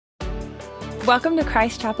Welcome to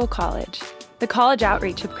Christ Chapel College, the college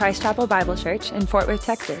outreach of Christ Chapel Bible Church in Fort Worth,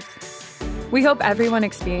 Texas. We hope everyone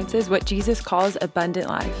experiences what Jesus calls abundant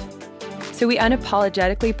life. So we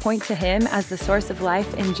unapologetically point to Him as the source of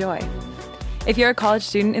life and joy. If you're a college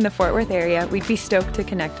student in the Fort Worth area, we'd be stoked to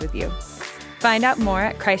connect with you. Find out more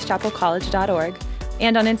at christchapelcollege.org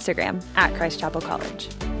and on Instagram at Christ Chapel College.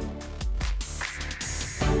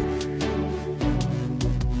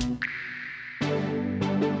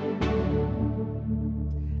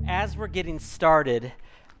 As we're getting started,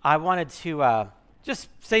 I wanted to just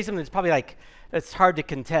say something that's probably it's hard to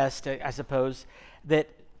contest, I suppose, that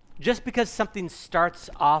just because something starts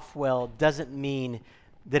off well doesn't mean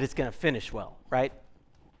that it's going to finish well, right?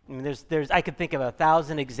 I mean, I could think of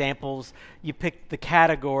 1,000 examples. You pick the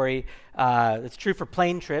category. It's true for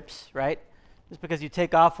plane trips, right? Just because you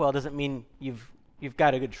take off well doesn't mean you've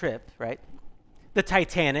got a good trip, right? The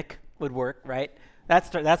Titanic would work, right? That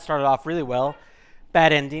started off really well.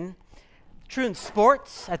 Bad ending. True in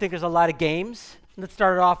sports. I think there's a lot of games that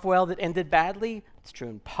started off well that ended badly. It's true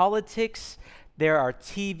in politics. There are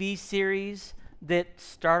TV series that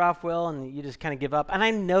start off well and you just kind of give up. And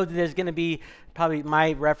I know that there's going to be, probably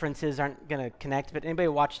my references aren't going to connect, but anybody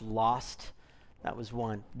watch Lost? That was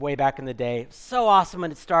one way back in the day. So awesome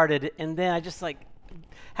when it started. And then I just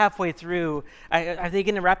halfway through, are they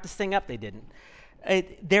going to wrap this thing up? They didn't.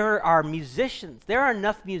 There are musicians. There are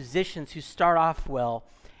enough musicians who start off well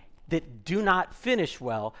that do not finish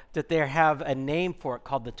well, that they have a name for it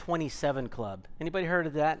called the 27 Club. Anybody heard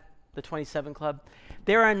of that? The 27 Club?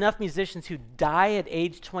 There are enough musicians who die at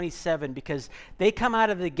age 27 because they come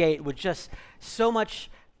out of the gate with just so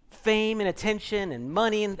much fame and attention and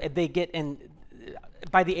money, and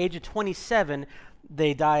by the age of 27,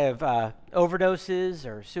 they die of overdoses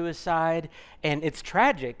or suicide, and it's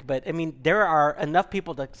tragic. But I mean, there are enough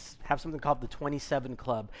people to have something called the 27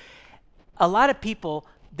 Club. A lot of people,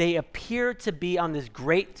 they appear to be on this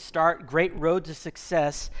great start, great road to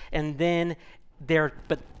success, and then but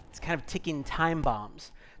it's kind of ticking time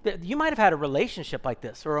bombs. You might have had a relationship like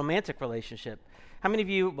this, or a romantic relationship. How many of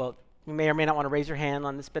you, you may or may not want to raise your hand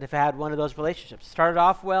on this, but have had one of those relationships? Started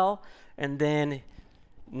off well, and then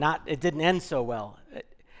it didn't end so well.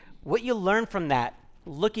 What you learn from that,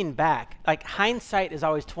 looking back, hindsight is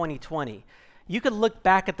always 20/20. You could look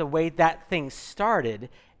back at the way that thing started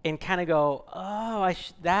and kind of go,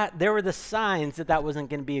 there were the signs that wasn't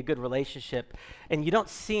going to be a good relationship. And you don't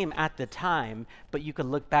see them at the time, but you can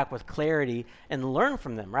look back with clarity and learn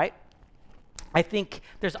from them, right? I think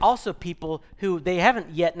there's also people who they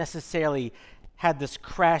haven't yet necessarily had this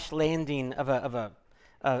crash landing of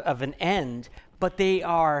an end, but they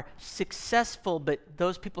are successful, but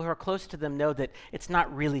those people who are close to them know that it's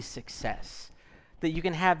not really success. That you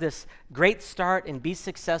can have this great start and be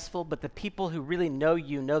successful, but the people who really know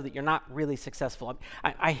you know that you're not really successful.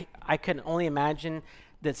 I can only imagine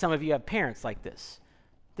that some of you have parents like this,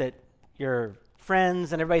 that your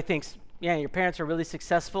friends and everybody thinks, yeah, your parents are really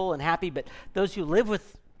successful and happy, but those who live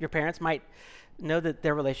with your parents might know that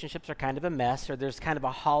their relationships are kind of a mess, or there's kind of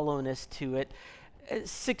a hollowness to it.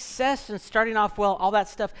 Success and starting off well, all that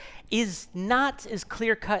stuff is not as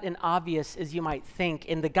clear-cut and obvious as you might think.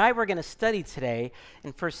 And the guy we're going to study today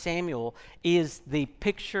in 1 Samuel is the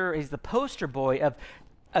poster boy of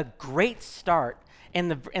a great start.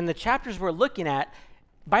 And the chapters we're looking at,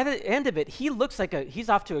 by the end of it, he looks like he's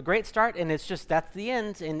off to a great start, and it's just that's the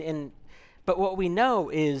end. But what we know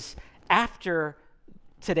is after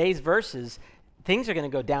today's verses, things are going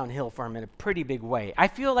to go downhill for him in a pretty big way. I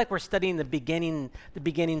feel like we're studying the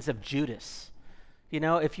beginnings of Judas. You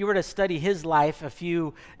know, if you were to study his life a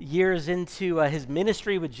few years into his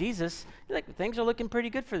ministry with Jesus, you're like, things are looking pretty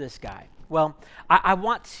good for this guy. Well, I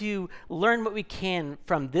want to learn what we can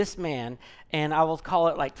from this man, and I will call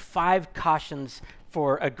it 5 cautions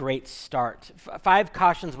for a great start. 5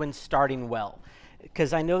 cautions when starting well,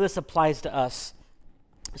 because I know this applies to us.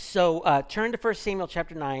 So turn to 1 Samuel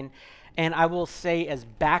chapter 9. And I will say as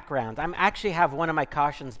background, I actually have one of my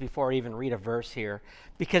cautions before I even read a verse here,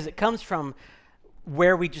 because it comes from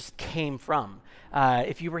where we just came from.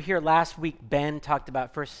 If you were here last week, Ben talked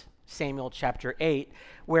about 1 Samuel chapter 8,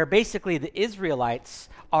 where basically the Israelites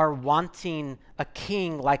are wanting a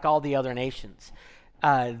king like all the other nations.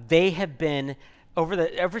 They have been,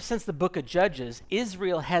 ever since the book of Judges,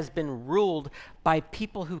 Israel has been ruled by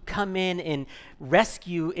people who come in and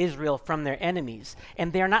rescue Israel from their enemies.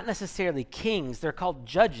 And they are not necessarily kings, they're called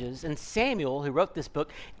judges. And Samuel, who wrote this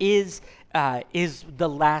book, is the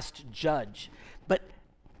last judge. But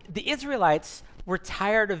the Israelites were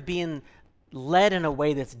tired of being led in a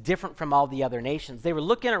way that's different from all the other nations. They were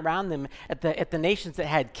looking around them at the nations that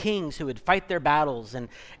had kings who would fight their battles, and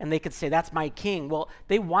they could say, that's my king. Well,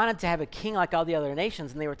 they wanted to have a king like all the other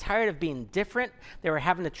nations, and they were tired of being different. They were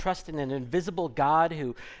having to trust in an invisible God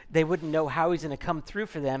who they wouldn't know how he's going to come through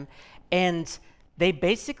for them. And they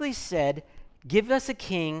basically said, give us a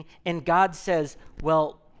king. And God says,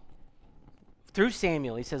 well, through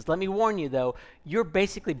Samuel, he says, let me warn you, though, you're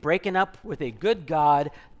basically breaking up with a good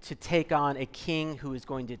God to take on a king who is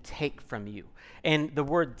going to take from you. And the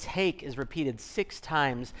word take is repeated 6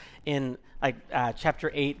 times in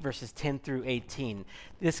chapter 8, verses 10 through 18.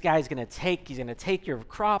 This guy's going to take, he's going to take your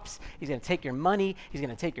crops, he's going to take your money, he's going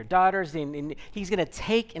to take your daughters, and he's going to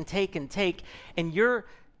take and take and take, and you're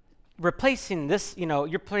replacing this,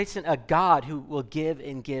 you're placing a God who will give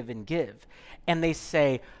and give and give. And they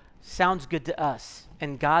say, sounds good to us.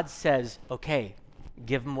 And God says, okay,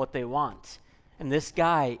 give them what they want. And this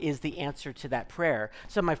guy is the answer to that prayer.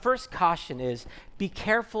 So my first caution is, be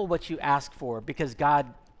careful what you ask for, because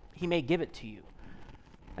God, he may give it to you.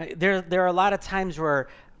 There are a lot of times where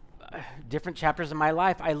different chapters of my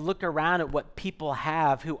life, I look around at what people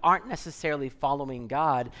have who aren't necessarily following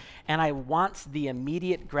God, and I want the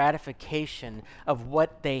immediate gratification of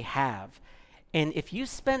what they have. And if you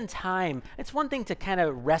spend time, it's one thing to kind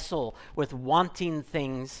of wrestle with wanting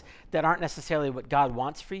things that aren't necessarily what God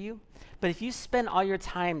wants for you. But if you spend all your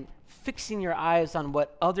time fixing your eyes on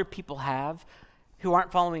what other people have who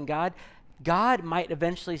aren't following God, God might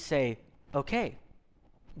eventually say, okay,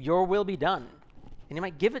 your will be done. And he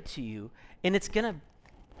might give it to you. And it's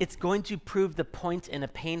going to prove the point in a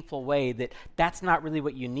painful way that that's not really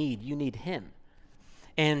what you need. You need him.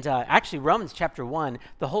 And actually, Romans chapter 1,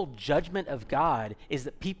 the whole judgment of God is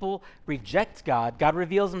that people reject God. God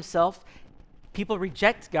reveals himself. People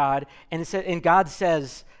reject God. And God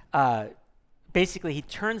says, basically, he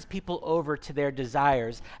turns people over to their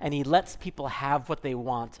desires, and he lets people have what they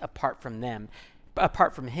want apart from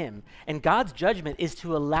him. And God's judgment is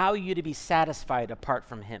to allow you to be satisfied apart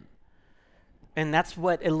from him. And that's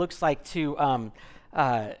what it looks like to,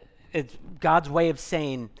 it's God's way of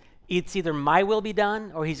saying, it's either my will be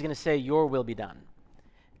done, or he's going to say your will be done.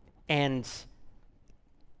 And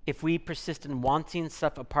if we persist in wanting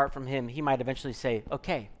stuff apart from him, he might eventually say,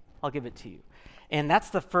 okay, I'll give it to you. And that's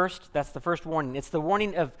the first warning. It's the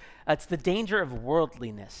warning of, it's the danger of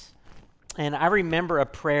worldliness. And I remember a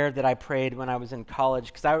prayer that I prayed when I was in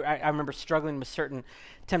college, because I remember struggling with certain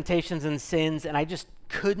temptations and sins, and I just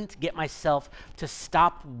couldn't get myself to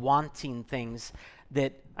stop wanting things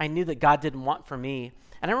that I knew that God didn't want for me.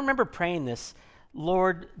 And I remember praying this,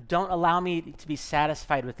 Lord, don't allow me to be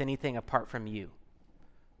satisfied with anything apart from you.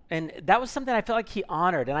 And that was something I felt like he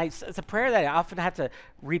honored. And it's a prayer that I often have to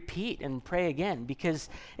repeat and pray again, because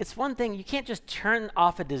it's one thing, you can't just turn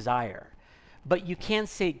off a desire, but you can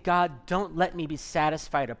say, God, don't let me be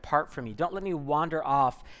satisfied apart from you. Don't let me wander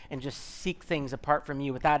off and just seek things apart from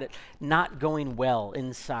you without it not going well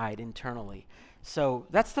inside, internally. So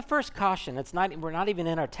that's the first caution. We're not even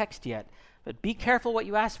in our text yet. But be careful what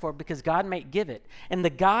you ask for, because God might give it. And the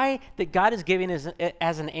guy that God is giving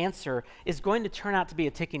as an answer is going to turn out to be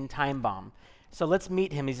a ticking time bomb. So let's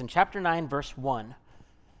meet him. He's in chapter 9, verse 1.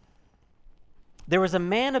 There was a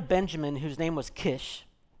man of Benjamin whose name was Kish,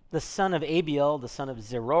 the son of Abiel, the son of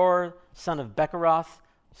Zeror, son of Becheroth,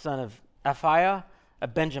 son of Aphiah, a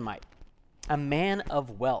Benjamite, a man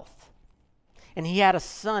of wealth. And he had a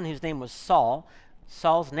son whose name was Saul.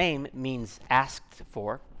 Saul's name means asked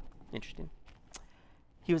for. Interesting.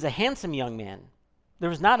 He was a handsome young man. There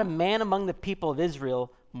was not a man among the people of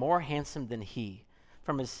Israel more handsome than he.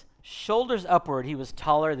 From his shoulders upward, he was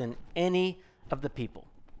taller than any of the people.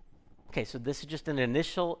 Okay, so this is just an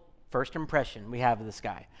initial first impression we have of this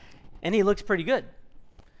guy. And he looks pretty good.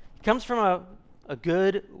 He comes from a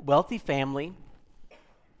good, wealthy family.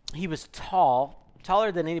 He was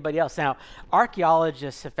taller than anybody else. Now,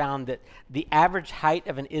 archaeologists have found that the average height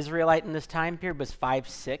of an Israelite in this time period was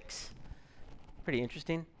 5'6". Pretty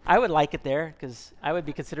interesting. I would like it there, because I would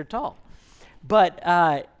be considered tall.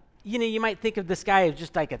 But, you might think of this guy as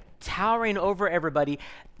just like a towering over everybody.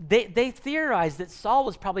 They theorized that Saul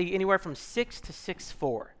was probably anywhere from 6 to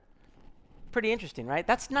 6'4". Pretty interesting, right?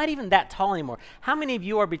 That's not even that tall anymore. How many of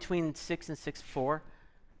you are between 6 and 6'4"?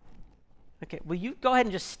 Okay, will you go ahead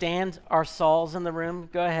and just stand our Sauls in the room?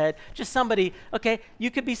 Go ahead. Just somebody, okay, you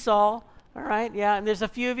could be Saul, all right, yeah, and there's a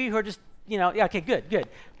few of you who are just, yeah, okay, good.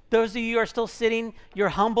 Those of you who are still sitting, you're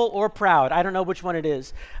humble or proud. I don't know which one it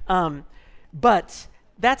is. But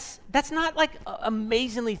that's not like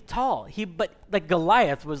amazingly tall. But like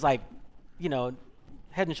Goliath was like,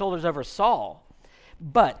 head and shoulders over Saul.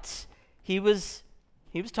 But he was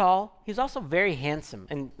He was tall. He was also very handsome.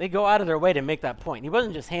 And they go out of their way to make that point. He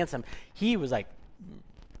wasn't just handsome. He was like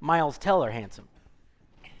Miles Teller handsome.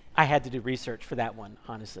 I had to do research for that one,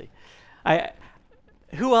 honestly.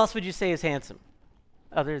 Who else would you say is handsome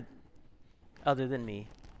other than me?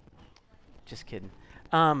 Just kidding.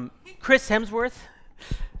 Chris Hemsworth.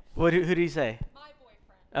 Who do you say? My boyfriend.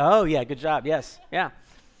 Oh, yeah, good job. Yes, yeah.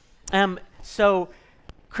 So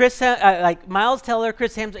Chris, like Miles Teller,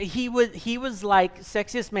 Chris Hemsworth, he was like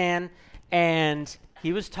sexiest man, and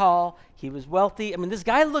he was tall, he was wealthy. I mean, this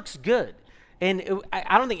guy looks good. And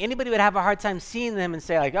I don't think anybody would have a hard time seeing them and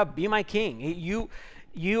say, like, oh, be my king.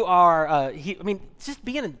 You are, I mean, just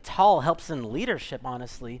being tall helps in leadership,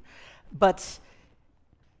 honestly. But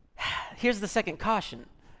here's the second caution.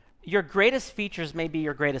 Your greatest features may be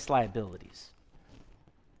your greatest liabilities.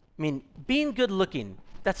 I mean, being good looking,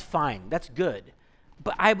 that's fine, that's good.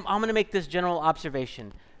 But I'm going to make this general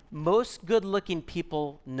observation. Most good looking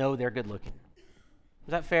people know they're good looking.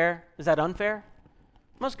 Is that fair? Is that unfair?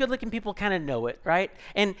 Most good-looking people kind of know it, right?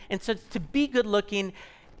 And so to be good-looking,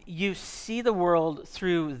 you see the world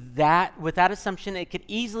through that. With that assumption, it could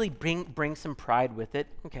easily bring some pride with it.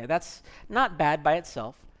 Okay, that's not bad by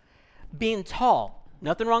itself. Being tall,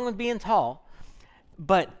 nothing wrong with being tall,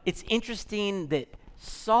 but it's interesting that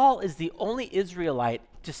Saul is the only Israelite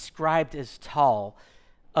described as tall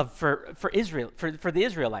for the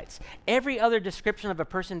Israelites. Every other description of a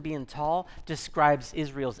person being tall describes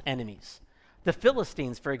Israel's enemies. The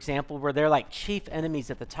Philistines, for example, were their like chief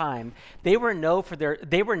enemies at the time. They were known for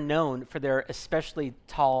their especially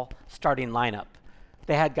tall starting lineup.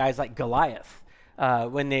 They had guys like Goliath.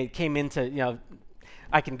 When they came into,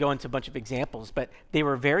 I can go into a bunch of examples, but they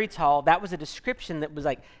were very tall. That was a description that was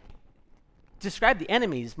like described the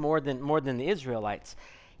enemies more than the Israelites.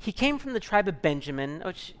 He came from the tribe of Benjamin,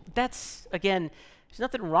 which that's, again, there's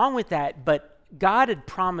nothing wrong with that, but God had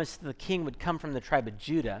promised the king would come from the tribe of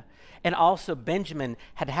Judah. And also Benjamin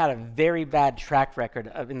had a very bad track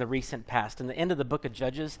record in the recent past. In the end of the book of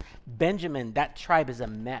Judges, Benjamin, that tribe is a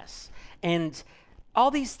mess. And all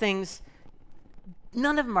these things,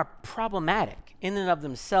 none of them are problematic in and of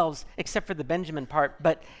themselves, except for the Benjamin part.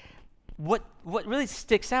 But what really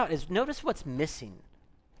sticks out is notice what's missing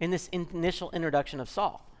in this initial introduction of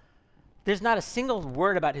Saul. There's not a single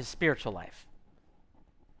word about his spiritual life.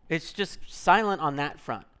 It's just silent on that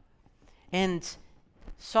front. And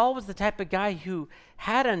Saul was the type of guy who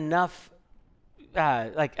had enough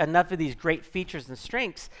of these great features and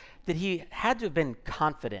strengths that he had to have been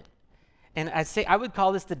confident. And I would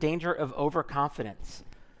call this the danger of overconfidence.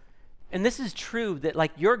 And this is true that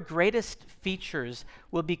like your greatest features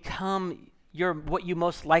will become what you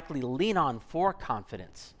most likely lean on for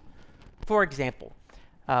confidence. For example,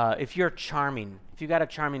 if you're charming, if you got a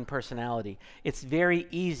charming personality, it's very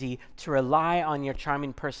easy to rely on your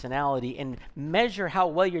charming personality and measure how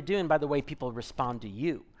well you're doing by the way people respond to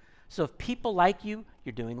you. So if people like you,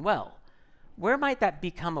 you're doing well. Where might that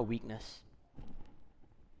become a weakness?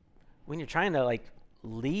 When you're trying to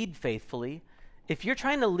lead faithfully. If you're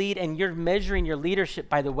trying to lead and you're measuring your leadership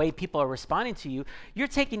by the way people are responding to you, you're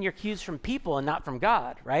taking your cues from people and not from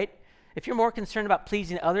God, right? If you're more concerned about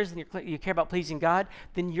pleasing others than you care about pleasing God,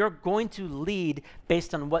 then you're going to lead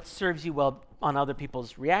based on what serves you well on other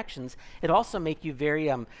people's reactions. It'll also make you very,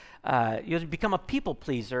 you'll become a people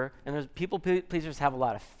pleaser, and people pleasers have a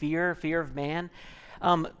lot of fear of man.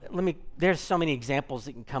 There's so many examples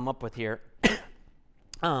that you can come up with here.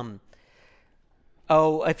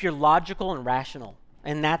 If you're logical and rational,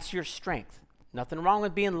 and that's your strength. Nothing wrong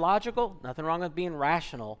with being logical, nothing wrong with being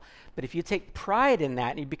rational. But if you take pride in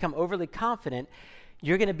that and you become overly confident,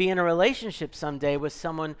 you're going to be in a relationship someday with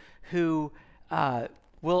someone who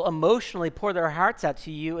will emotionally pour their hearts out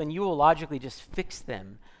to you, and you will logically just fix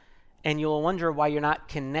them. And you'll wonder why you're not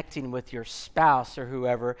connecting with your spouse or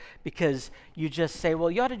whoever, because you just say, well,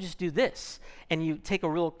 you ought to just do this. And you take a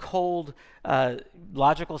real cold,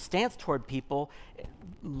 logical stance toward people.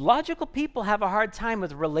 Logical people have a hard time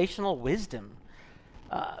with relational wisdom.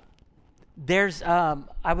 There's,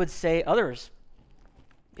 I would say, others.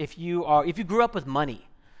 If you grew up with money,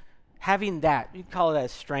 having that, you call it a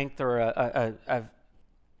strength or a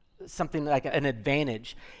something like an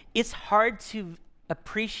advantage. It's hard to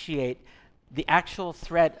appreciate the actual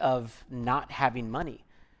threat of not having money,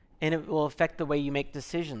 and it will affect the way you make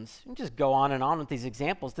decisions. You can just go on and on with these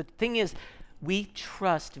examples. The thing is, we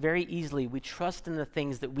trust very easily. We trust in the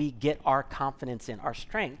things that we get our confidence in, our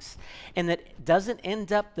strengths, and that doesn't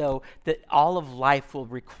end up, though, that all of life will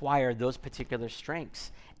require those particular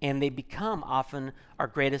strengths, and they become often our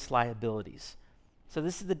greatest liabilities. So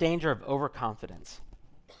this is the danger of overconfidence.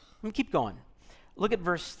 Let me keep going. Look at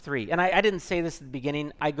verse 3. And I didn't say this at the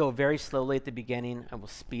beginning. I go very slowly at the beginning. I will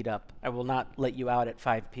speed up. I will not let you out at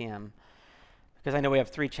 5 p.m. because I know we have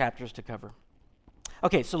 3 chapters to cover.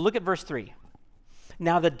 Okay, so look at verse 3.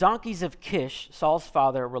 Now the donkeys of Kish, Saul's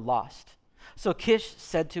father, were lost. So Kish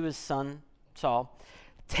said to his son, Saul,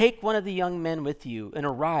 take one of the young men with you and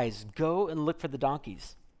arise, go and look for the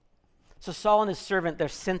donkeys. So Saul and his servant, they're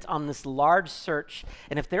sent on this large search.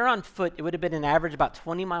 And if they're on foot, it would have been an average about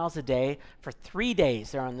 20 miles a day. For 3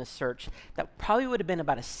 days, they're on this search. That probably would have been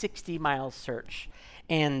about a 60-mile search.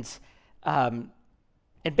 And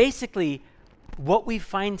basically, what we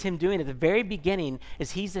find him doing at the very beginning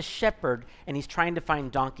is he's a shepherd, and he's trying to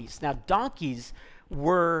find donkeys. Now, donkeys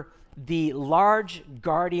were the large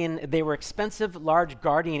guardian, they were expensive, large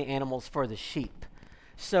guardian animals for the sheep.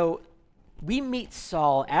 So we meet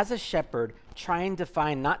Saul as a shepherd trying to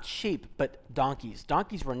find not sheep, but donkeys.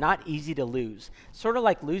 Donkeys were not easy to lose, sort of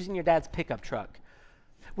like losing your dad's pickup truck.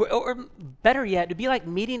 Or better yet, it'd be like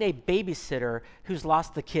meeting a babysitter who's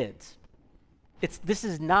lost the kids. This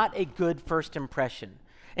is not a good first impression.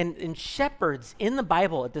 And shepherds in the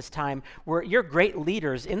Bible at this time were your great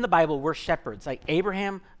leaders in the Bible were shepherds, like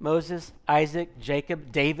Abraham, Moses, Isaac,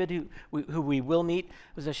 Jacob, David, who we will meet,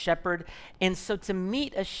 was a shepherd. And so to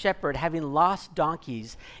meet a shepherd having lost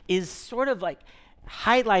donkeys is sort of like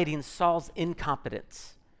highlighting Saul's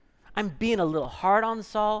incompetence. I'm being a little hard on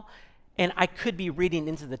Saul, and I could be reading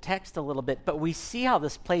into the text a little bit, but we see how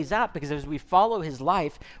this plays out because as we follow his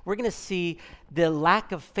life, we're going to see the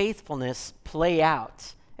lack of faithfulness play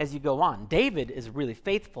out as you go on. David is really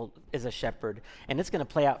faithful as a shepherd, and it's going to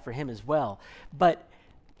play out for him as well. But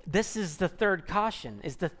this is the third caution,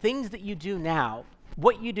 is the things that you do now,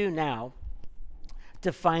 what you do now,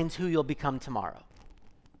 defines who you'll become tomorrow.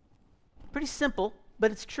 Pretty simple, but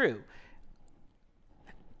it's true.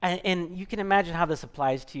 And you can imagine how this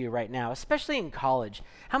applies to you right now, especially in college.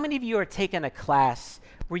 How many of you are taking a class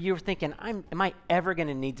where you're thinking, am I ever going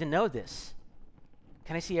to need to know this?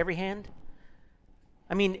 Can I see every hand?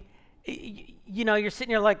 I mean, you're sitting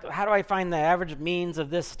here like, how do I find the average means of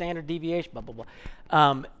this standard deviation, blah, blah,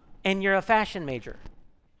 blah. And you're a fashion major.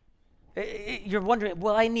 You're wondering,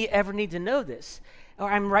 will I ever need to know this? Or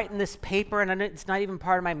I'm writing this paper and it's not even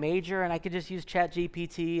part of my major and I could just use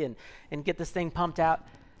ChatGPT and get this thing pumped out.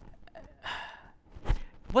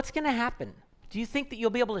 What's going to happen? Do you think that you'll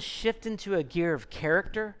be able to shift into a gear of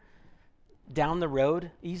character down the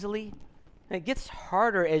road easily? It gets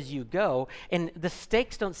harder as you go, and the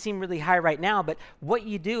stakes don't seem really high right now, but what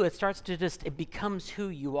you do, it becomes who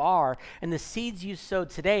you are, and the seeds you sow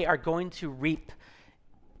today are going to reap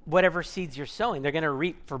whatever seeds you're sowing. They're going to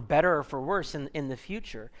reap for better or for worse in the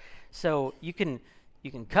future. So you can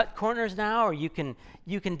cut corners now, or you can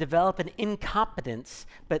develop an incompetence,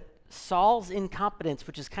 but Saul's incompetence,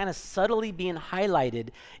 which is kind of subtly being highlighted,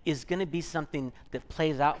 is going to be something that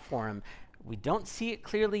plays out for him. We don't see it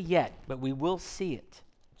clearly yet, but we will see it.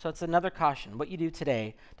 So it's another caution. What you do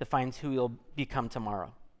today defines who you'll become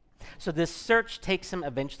tomorrow. So this search takes him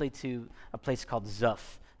eventually to a place called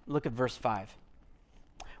Zuph. Look at verse 5.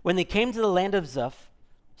 When they came to the land of Zuph,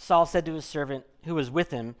 Saul said to his servant who was with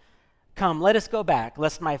him, "Come, let us go back,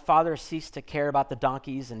 lest my father cease to care about the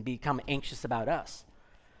donkeys and become anxious about us."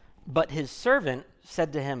 But his servant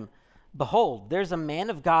said to him, "Behold, there's a man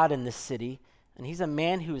of God in this city, and he's a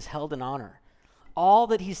man who is held in honor. All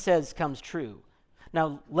that he says comes true.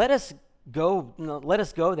 Now let us go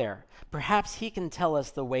there. Perhaps he can tell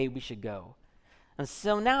us the way we should go." And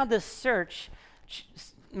so now this search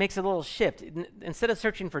makes a little shift. Instead of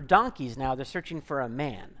searching for donkeys now, they're searching for a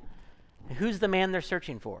man. And who's the man they're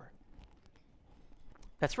searching for?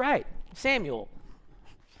 That's right, Samuel.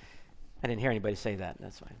 I didn't hear anybody say that.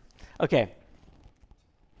 That's fine. Okay.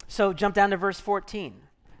 So jump down to verse 14.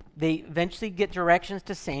 They eventually get directions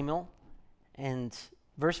to Samuel, and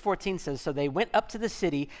verse 14 says, "So they went up to the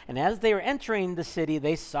city, and as they were entering the city,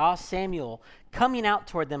 they saw Samuel coming out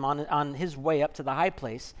toward them on his way up to the high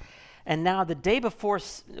place. And now the day before,"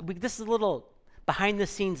 this is a little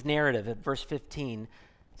behind-the-scenes narrative at verse 15,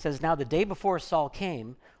 says, "Now the day before Saul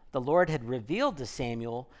came, the Lord had revealed to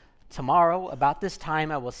Samuel, 'Tomorrow, about this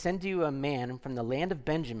time, I will send you a man from the land of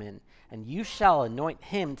Benjamin, and you shall anoint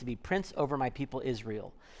him to be prince over my people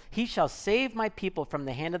Israel. He shall save my people from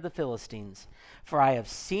the hand of the Philistines, for I have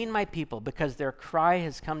seen my people, because their cry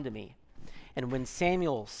has come to me.' And when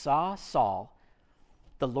Samuel saw Saul,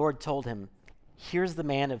 the Lord told him, 'Here's the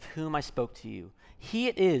man of whom I spoke to you. He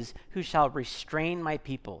it is who shall restrain my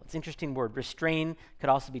people.'" It's an interesting word. Restrain could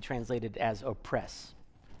also be translated as oppress.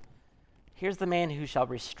 "Here's the man who shall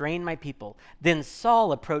restrain my people." Then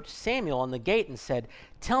Saul approached Samuel on the gate and said,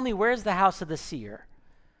 "Tell me, where's the house of the seer?"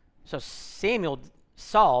 So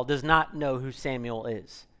Saul does not know who Samuel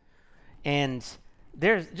is. And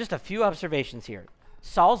there's just a few observations here.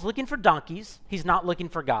 Saul's looking for donkeys. He's not looking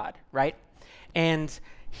for God, right? And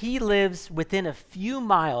he lives within a few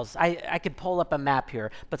miles. I could pull up a map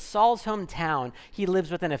here, but Saul's hometown, he lives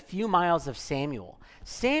within a few miles of Samuel.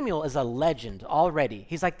 Samuel is a legend already.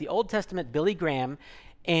 He's like the Old Testament Billy Graham,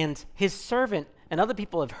 and his servant and other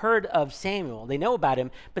people have heard of Samuel. They know about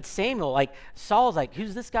him, but Samuel, like Saul's like,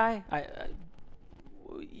 who's this guy?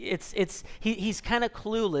 He's kind of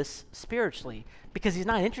clueless spiritually because he's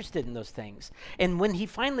not interested in those things. And when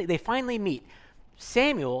they finally meet,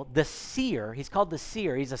 Samuel, the seer, he's called the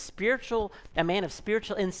seer. He's a man of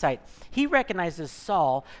spiritual insight. He recognizes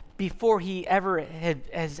Saul before he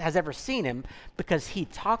has ever seen him because he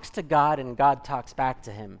talks to God and God talks back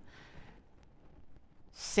to him.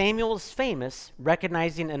 Samuel is famous,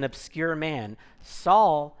 recognizing an obscure man.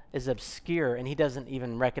 Saul is obscure, and he doesn't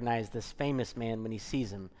even recognize this famous man when he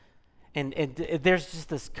sees him. And there's just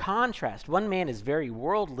this contrast. One man is very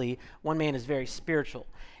worldly, one man is very spiritual.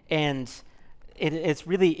 And it's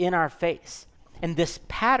really in our face. And this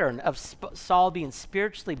pattern of Saul being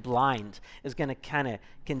spiritually blind is going to kind of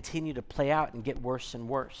continue to play out and get worse and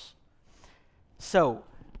worse. So,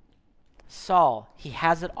 Saul, he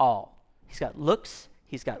has it all. He's got looks,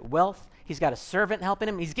 he's got wealth, he's got a servant helping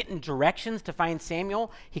him, he's getting directions to find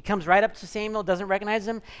Samuel. He comes right up to Samuel, doesn't recognize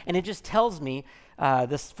him, and it just tells me,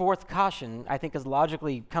 this fourth caution, I think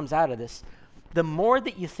logically comes out of this. The more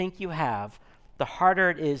that you think you have, the harder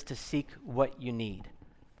it is to seek what you need.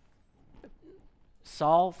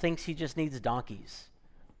 Saul thinks he just needs donkeys.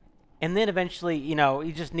 And then eventually,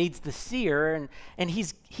 he just needs the seer, and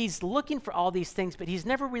he's looking for all these things, but he's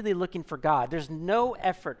never really looking for God. There's no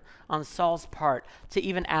effort on Saul's part to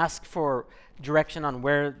even ask for direction on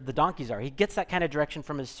where the donkeys are. He gets that kind of direction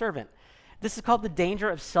from his servant. This is called the danger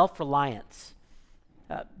of self-reliance.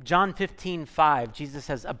 John 15:5, Jesus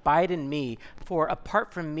says, "Abide in me, for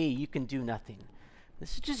apart from me, you can do nothing."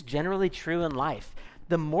 This is just generally true in life.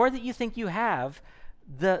 The more that you think you have,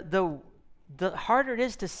 the harder it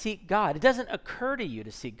is to seek God. It doesn't occur to you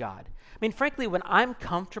to seek God. I mean, frankly, when I'm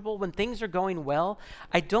comfortable, when things are going well,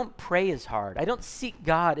 I don't pray as hard. I don't seek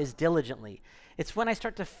God as diligently. It's when I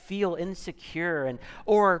start to feel insecure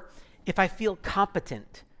or if I feel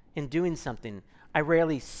competent in doing something, I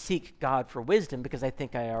rarely seek God for wisdom because I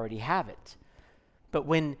think I already have it. But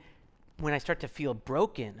when I start to feel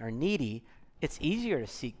broken or needy, it's easier to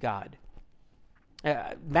seek God.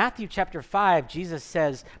 Matthew chapter 5, Jesus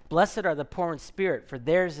says, "Blessed are the poor in spirit, for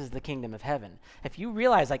theirs is the kingdom of heaven." If you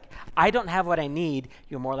realize, I don't have what I need,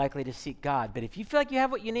 you're more likely to seek God. But if you feel like you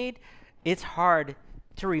have what you need, it's hard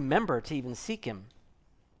to remember to even seek him.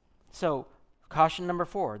 So, caution number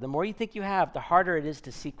 4, the more you think you have, the harder it is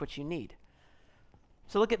to seek what you need.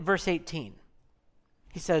 So look at verse 18.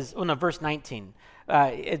 He says, verse 19.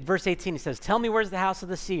 At verse 18, he says, "Tell me where's the house of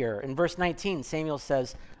the seer." In verse 19, Samuel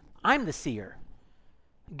says, "I'm the seer.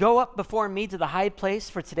 Go up before me to the high place,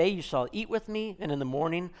 for today you shall eat with me, and in the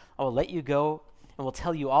morning I will let you go and will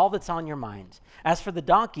tell you all that's on your mind. As for the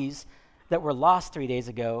donkeys that were lost 3 days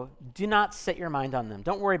ago, do not set your mind on them.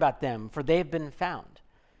 Don't worry about them, for they have been found.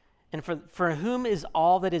 And for whom is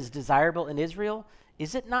all that is desirable in Israel?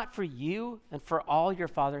 Is it not for you and for all your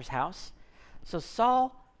father's house?" So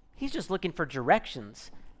Saul, he's just looking for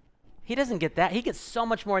directions. He doesn't get that. He gets so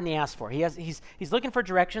much more than he asked for. He's looking for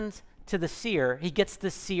directions to the seer. He gets the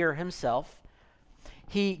seer himself.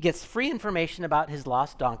 He gets free information about his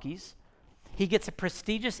lost donkeys. He gets a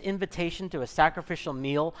prestigious invitation to a sacrificial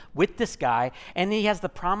meal with this guy, and he has the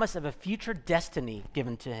promise of a future destiny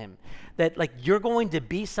given to him, that you're going to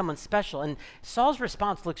be someone special. And Saul's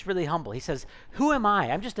response looks really humble. He says, "Who am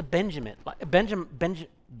I? I'm just a Benjaminite.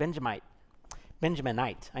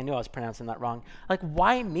 I knew I was pronouncing that wrong.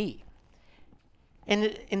 Why me?" And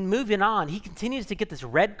in moving on, he continues to get this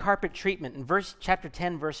red carpet treatment. In chapter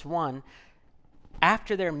 10, verse 1,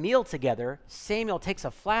 after their meal together, Samuel takes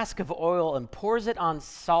a flask of oil and pours it on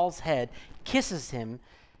Saul's head, kisses him,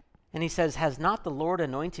 and he says, "Has not the Lord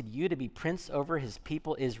anointed you to be prince over his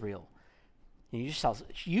people Israel? And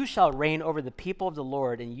you shall reign over the people of the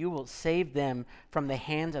Lord, and you will save them from the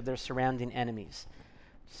hands of their surrounding enemies."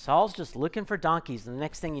 Saul's just looking for donkeys, and the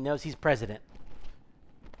next thing he knows, he's president.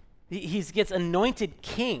 He gets anointed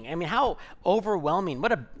king. I mean, how overwhelming.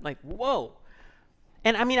 Whoa.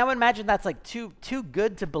 And I mean, I would imagine that's too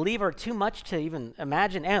good to believe or too much to even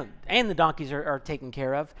imagine. And the donkeys are taken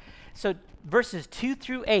care of. So verses 2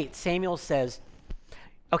 through 8, Samuel says,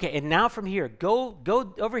 "Okay, and now from here, go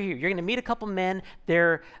over here. You're going to meet a couple men.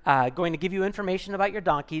 They're going to give you information about your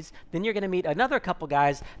donkeys. Then you're going to meet another couple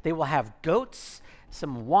guys. They will have goats.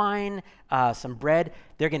 some wine, some bread.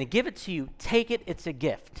 They're going to give it to you. Take it. It's a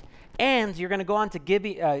gift. And you're going to go on to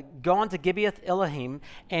Gibeath Elohim,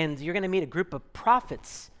 and you're going to meet a group of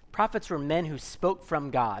prophets. Prophets were men who spoke from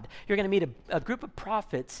God. You're going to meet a group of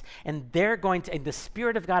prophets, and the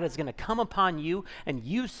Spirit of God is going to come upon you, and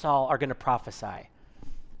you, Saul, are going to prophesy.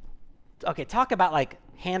 Okay, talk about like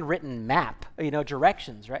handwritten map,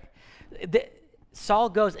 directions, right? Saul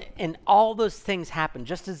goes, and all those things happen,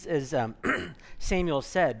 just as Samuel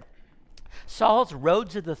said. Saul's road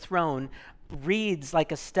to the throne reads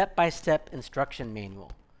like a step-by-step instruction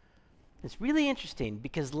manual. It's really interesting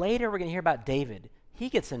because later we're going to hear about David. He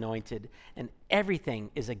gets anointed, and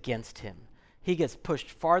everything is against him. He gets pushed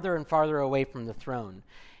farther and farther away from the throne.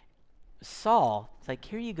 Saul, it's like,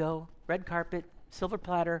 here you go, red carpet, silver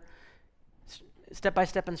platter,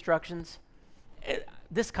 step-by-step instructions.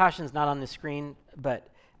 This caution's not on the screen, but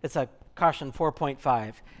it's a caution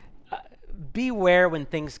 4.5. Beware when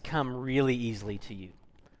things come really easily to you.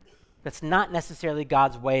 That's not necessarily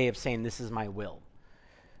God's way of saying, this is my will.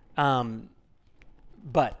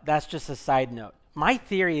 But that's just a side note. My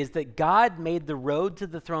theory is that God made the road to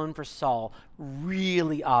the throne for Saul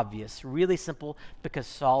really obvious, really simple, because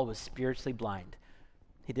Saul was spiritually blind.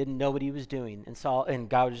 He didn't know what he was doing, and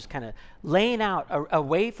God was just kind of laying out a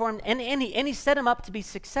way for him, and he set him up to be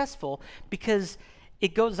successful, because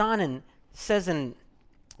it goes on and says in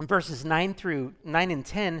verses 9 and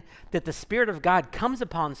 10 that the Spirit of God comes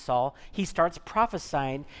upon Saul. He starts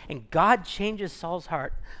prophesying, and God changes Saul's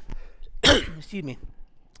heart. Excuse me.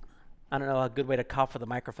 I don't know a good way to cough for the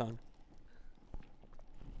microphone.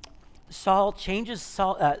 God changes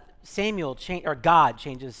Saul's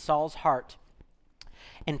heart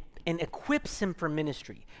and equips him for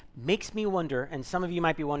ministry. Makes me wonder, and some of you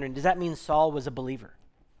might be wondering, does that mean Saul was a believer?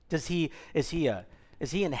 Is he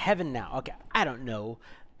in heaven now? Okay, I don't know,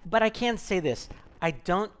 but I can say this: I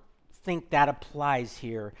don't think that applies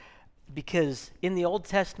here, because in the Old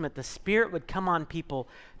Testament, the Spirit would come on people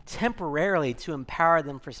temporarily to empower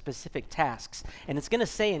them for specific tasks. And it's going to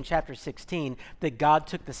say in chapter 16 that God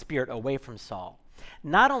took the Spirit away from Saul.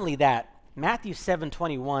 Not only that, Matthew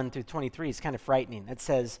 7:21 through 23 is kind of frightening. It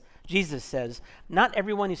says, Jesus says, "Not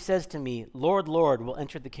everyone who says to me, 'Lord, Lord,' will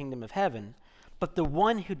enter the kingdom of heaven, but the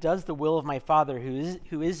one who does the will of my Father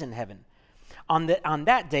who is in heaven. On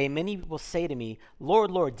that day, many will say to me, 'Lord,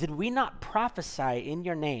 Lord, did we not prophesy in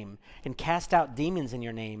your name and cast out demons in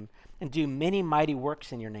your name and do many mighty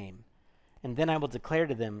works in your name?' And then I will declare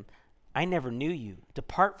to them, 'I never knew you.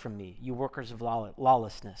 Depart from me, you workers of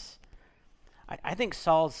lawlessness.'" I think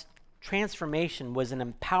Saul's transformation was an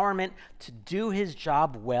empowerment to do his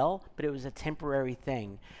job well, but it was a temporary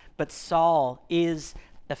thing. But Saul is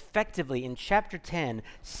effectively, in chapter 10,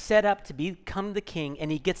 set up to become the king,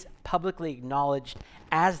 and he gets publicly acknowledged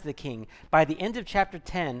as the king. By the end of chapter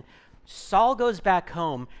 10, Saul goes back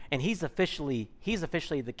home, and he's officially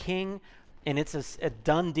the king, and it's a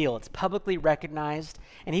done deal. It's publicly recognized,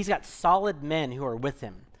 and he's got solid men who are with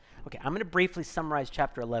him. Okay, I'm going to briefly summarize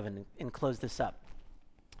chapter 11 and close this up.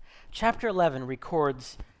 Chapter 11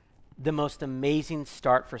 records the most amazing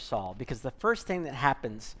start for Saul, because the first thing that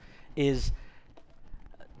happens is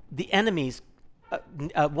the enemies,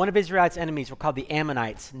 one of Israel's enemies were called the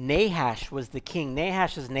Ammonites. Nahash was the king.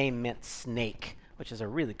 Nahash's name meant snake, which is a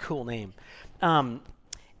really cool name.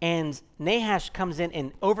 And Nahash comes in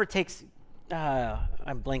and overtakes,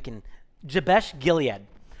 Jabesh Gilead.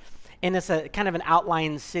 And it's a kind of an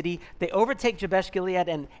outlying city. They overtake Jabesh Gilead,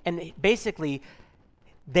 and basically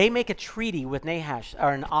they make a treaty with Nahash,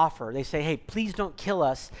 or an offer. They say, "Hey, please don't kill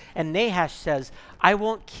us." And Nahash says, "I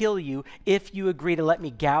won't kill you if you agree to let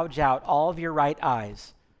me gouge out all of your right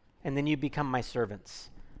eyes, and then you become my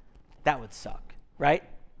servants." That would suck, right?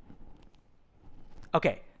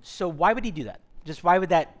 Okay, so why would he do that? Just why would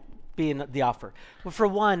that be in the offer? Well, for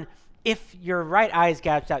one, if your right eye is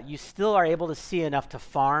gouged out, you still are able to see enough to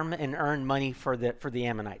farm and earn money for the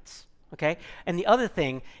Ammonites. Okay? And the other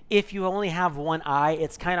thing, if you only have one eye,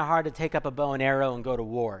 it's kind of hard to take up a bow and arrow and go to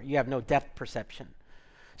war. You have no depth perception.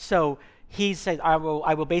 So he says, I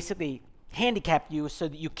will basically handicap you so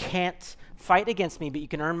that you can't fight against me, but you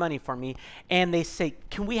can earn money for me. And they say,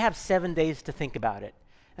 "Can we have 7 days to think about it?"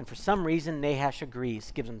 And for some reason, Nahash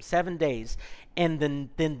agrees, gives him 7 days. And then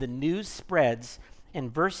the news spreads. In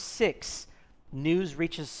verse 6, news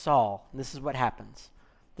reaches Saul. And this is what happens.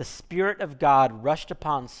 "The Spirit of God rushed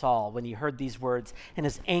upon Saul when he heard these words, and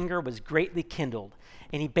his anger was greatly kindled."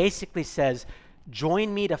 And he basically says,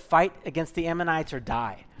 "Join me to fight against the Ammonites or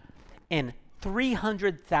die." And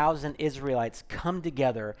 300,000 Israelites come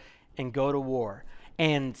together and go to war.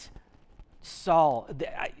 And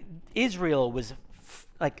Israel was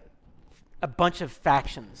a bunch of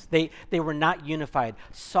factions. They were not unified.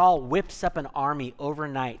 Saul whips up an army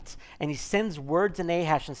overnight, and he sends word to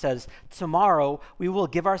Nahash and says, tomorrow we will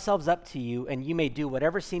give ourselves up to you, and you may do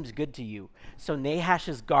whatever seems good to you. So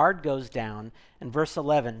Nahash's guard goes down, and verse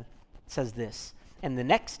 11 says this, and the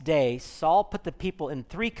next day Saul put the people in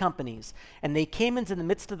 3 companies, and they came into the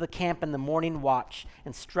midst of the camp in the morning watch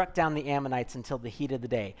and struck down the Ammonites until the heat of the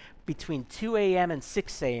day. Between 2 a.m. and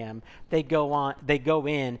 6 a.m. they go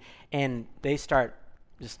in and they start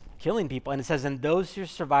just killing people. And it says, and those who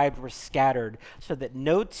survived were scattered so that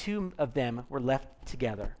no 2 of them were left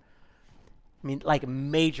together. I mean, like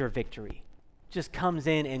major victory. Just comes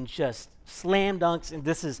in and just slam dunks.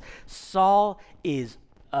 And Saul is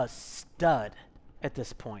a stud at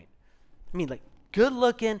this point. I mean, like, good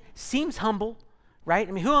looking, seems humble, right?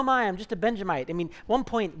 I mean, who am I? I'm just a Benjamite. I mean, one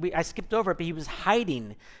point I skipped over it, but he was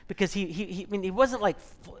hiding because he wasn't like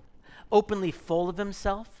openly full of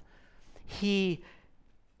himself. He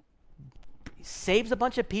saves a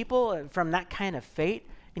bunch of people from that kind of fate,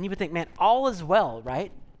 and you would think, man, all is well,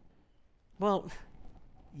 right? Well,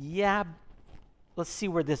 yeah, let's see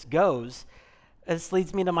where this goes. This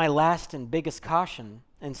leads me to my last and biggest caution,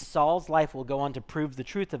 and Saul's life will go on to prove the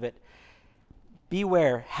truth of it.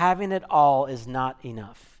 Beware, having it all is not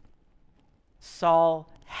enough. Saul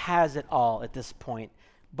has it all at this point,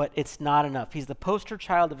 but it's not enough. He's the poster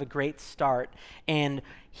child of a great start, and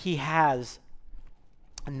he has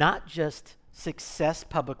not just success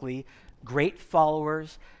publicly, great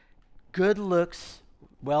followers, good looks,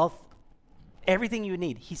 wealth, everything you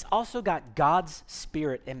need. He's also got God's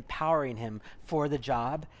Spirit empowering him for the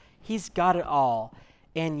job. He's got it all,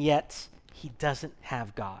 and yet he doesn't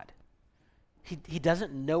have God. He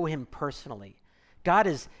doesn't know him personally. God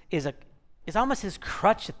is almost his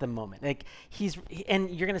crutch at the moment. Like and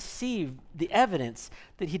you're going to see the evidence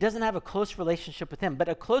that he doesn't have a close relationship with him. But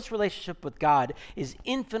a close relationship with God is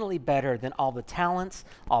infinitely better than all the talents,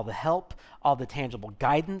 all the help, all the tangible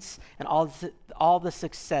guidance, and all the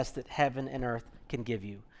success that heaven and earth can give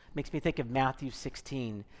you. Makes me think of Matthew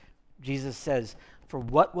 16. Jesus says, "For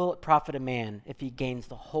what will it profit a man if he gains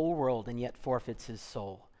the whole world and yet forfeits his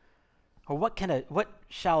soul? Or what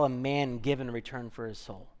shall a man give in return for his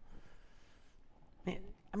soul?"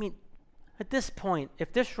 I mean, at this point,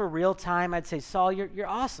 if this were real time, I'd say, Saul, you're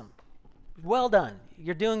awesome. Well done.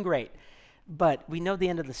 You're doing great. But we know the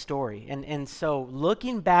end of the story. And so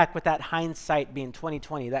looking back with that hindsight being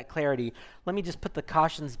 2020, that clarity, let me just put the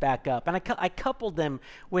cautions back up. And I coupled them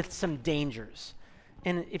with some dangers.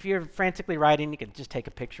 And if you're frantically writing, you could just take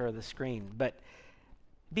a picture of the screen. But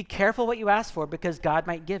be careful what you ask for because God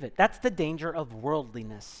might give it. That's the danger of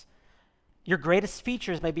worldliness. Your greatest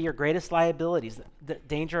features may be your greatest liabilities, the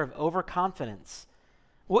danger of overconfidence.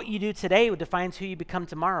 What you do today defines who you become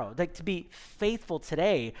tomorrow. Like to be faithful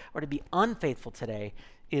today or to be unfaithful today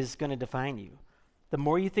is going to define you. The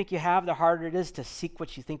more you think you have, the harder it is to seek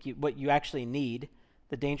what you actually need.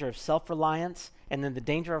 The danger of self-reliance and then the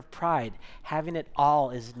danger of pride. Having it all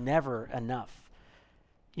is never enough.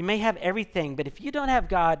 You may have everything, but if you don't have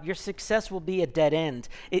God, your success will be a dead end.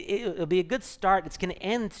 It'll be a good start. It's going to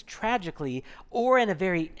end tragically or in a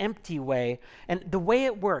very empty way. And the way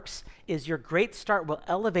it works is your great start will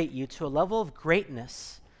elevate you to a level of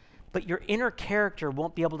greatness, but your inner character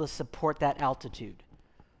won't be able to support that altitude.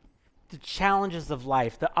 The challenges of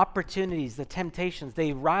life, the opportunities, the temptations,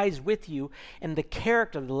 they rise with you, and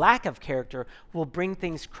the lack of character will bring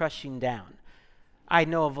things crushing down. I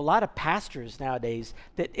know of a lot of pastors nowadays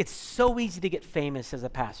that it's so easy to get famous as a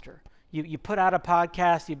pastor. You put out a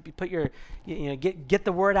podcast, you put get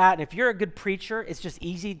the word out, and if you're a good preacher, it's just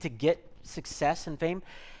easy to get success and fame.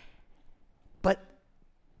 But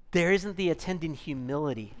there isn't the attending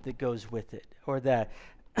humility that goes with it, or there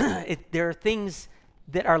are things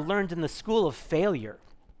that are learned in the school of failure,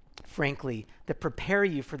 frankly, that prepare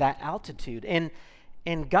you for that altitude.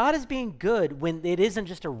 And God is being good when it isn't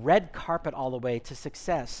just a red carpet all the way to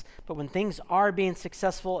success, but when things are being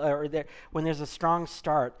successful when there's a strong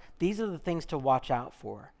start, these are the things to watch out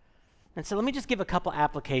for. And so let me just give a couple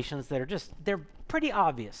applications that they're pretty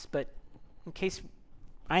obvious, but in case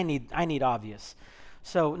I need obvious.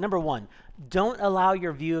 So number 1, don't allow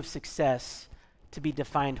your view of success to be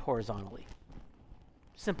defined horizontally.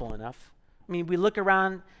 Simple enough. I mean, we look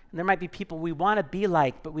around and there might be people we want to be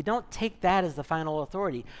like, but we don't take that as the final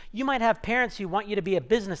authority. You might have parents who want you to be a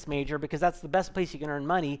business major because that's the best place you can earn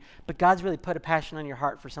money, but God's really put a passion on your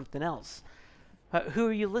heart for something else. Who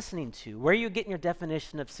are you listening to? Where are you getting your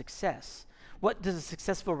definition of success? What does a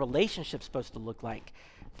successful relationship supposed to look like?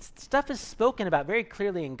 Stuff is spoken about very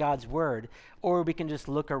clearly in God's word, or we can just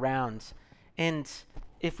look around. And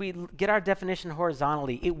if we get our definition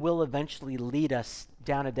horizontally, it will eventually lead us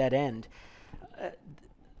down a dead end.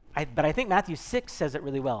 But I think Matthew 6 says it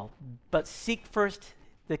really well. But seek first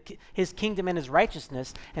his kingdom and his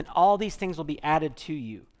righteousness, and all these things will be added to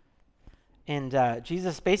you. And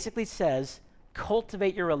Jesus basically says,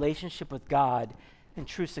 cultivate your relationship with God, and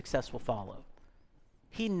true success will follow.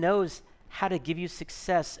 He knows how to give you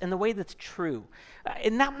success in the way that's true.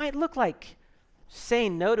 And that might look like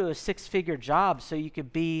saying no to a 6-figure job so you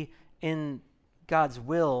could be in God's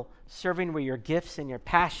will, serving where your gifts and your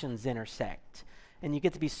passions intersect. And you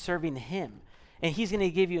get to be serving him. And he's going to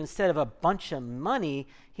give you, instead of a bunch of money,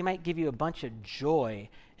 he might give you a bunch of joy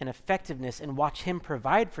and effectiveness and watch him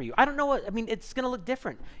provide for you. I don't know it's going to look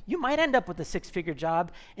different. You might end up with a 6-figure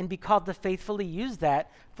job and be called to faithfully use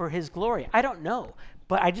that for his glory. I don't know.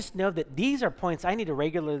 But I just know that these are points I need to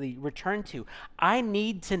regularly return to. I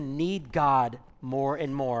need God more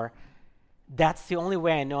and more. That's the only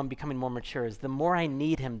way I know I'm becoming more mature, is the more I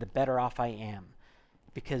need him, the better off I am.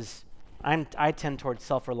 Because I tend towards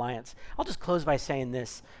self-reliance. I'll just close by saying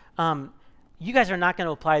this. You guys are not going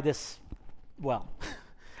to apply this well.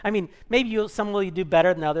 Maybe some will you do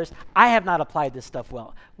better than others. I have not applied this stuff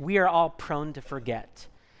well. We are all prone to forget.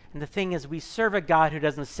 And the thing is, we serve a God who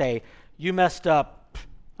doesn't say, you messed up,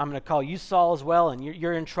 I'm going to call you Saul as well, and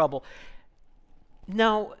you're in trouble.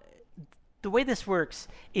 No, the way this works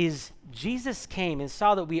is Jesus came and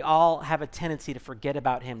saw that we all have a tendency to forget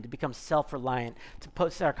about him, to become self-reliant, to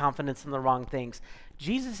put our confidence in the wrong things.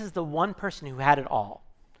 Jesus is the one person who had it all,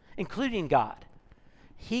 including God.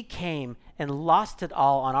 He came and lost it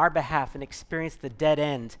all on our behalf and experienced the dead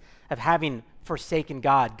end of having forsaken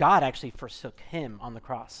God. God actually forsook him on the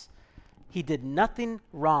cross. He did nothing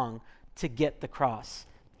wrong to get the cross.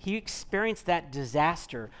 He experienced that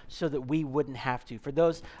disaster so that we wouldn't have to. For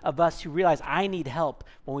those of us who realize I need help,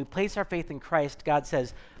 when we place our faith in Christ, God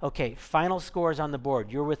says, okay, final score is on the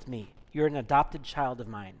board. You're with me. You're an adopted child of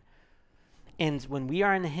mine. And when we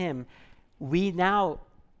are in him, we now,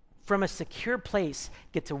 from a secure place,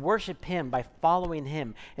 get to worship him by following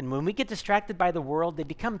him. And when we get distracted by the world, they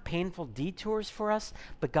become painful detours for us,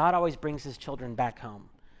 but God always brings his children back home.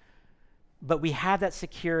 But we have that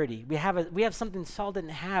security. We have something Saul didn't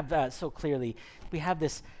have so clearly. We have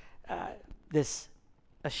this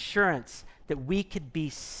assurance that we could be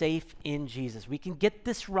safe in Jesus. We can get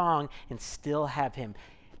this wrong and still have him,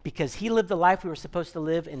 because he lived the life we were supposed to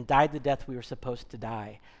live and died the death we were supposed to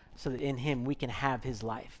die, so that in him we can have his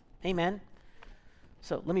life. Amen?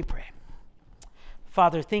 So let me pray.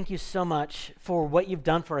 Father, thank you so much for what you've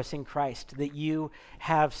done for us in Christ, that you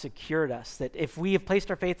have secured us, that if we have placed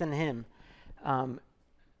our faith in him,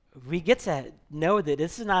 we get to know that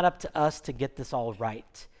this is not up to us to get this all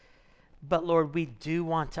right. But Lord, we do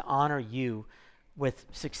want to honor you with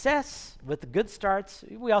success, with the good starts.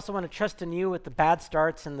 We also want to trust in you with the bad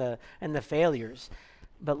starts and the failures.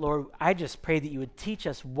 But Lord, I just pray that you would teach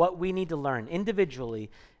us what we need to learn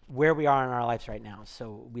individually, where we are in our lives right now.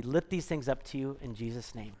 So we lift these things up to you in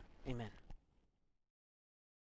Jesus' name. Amen.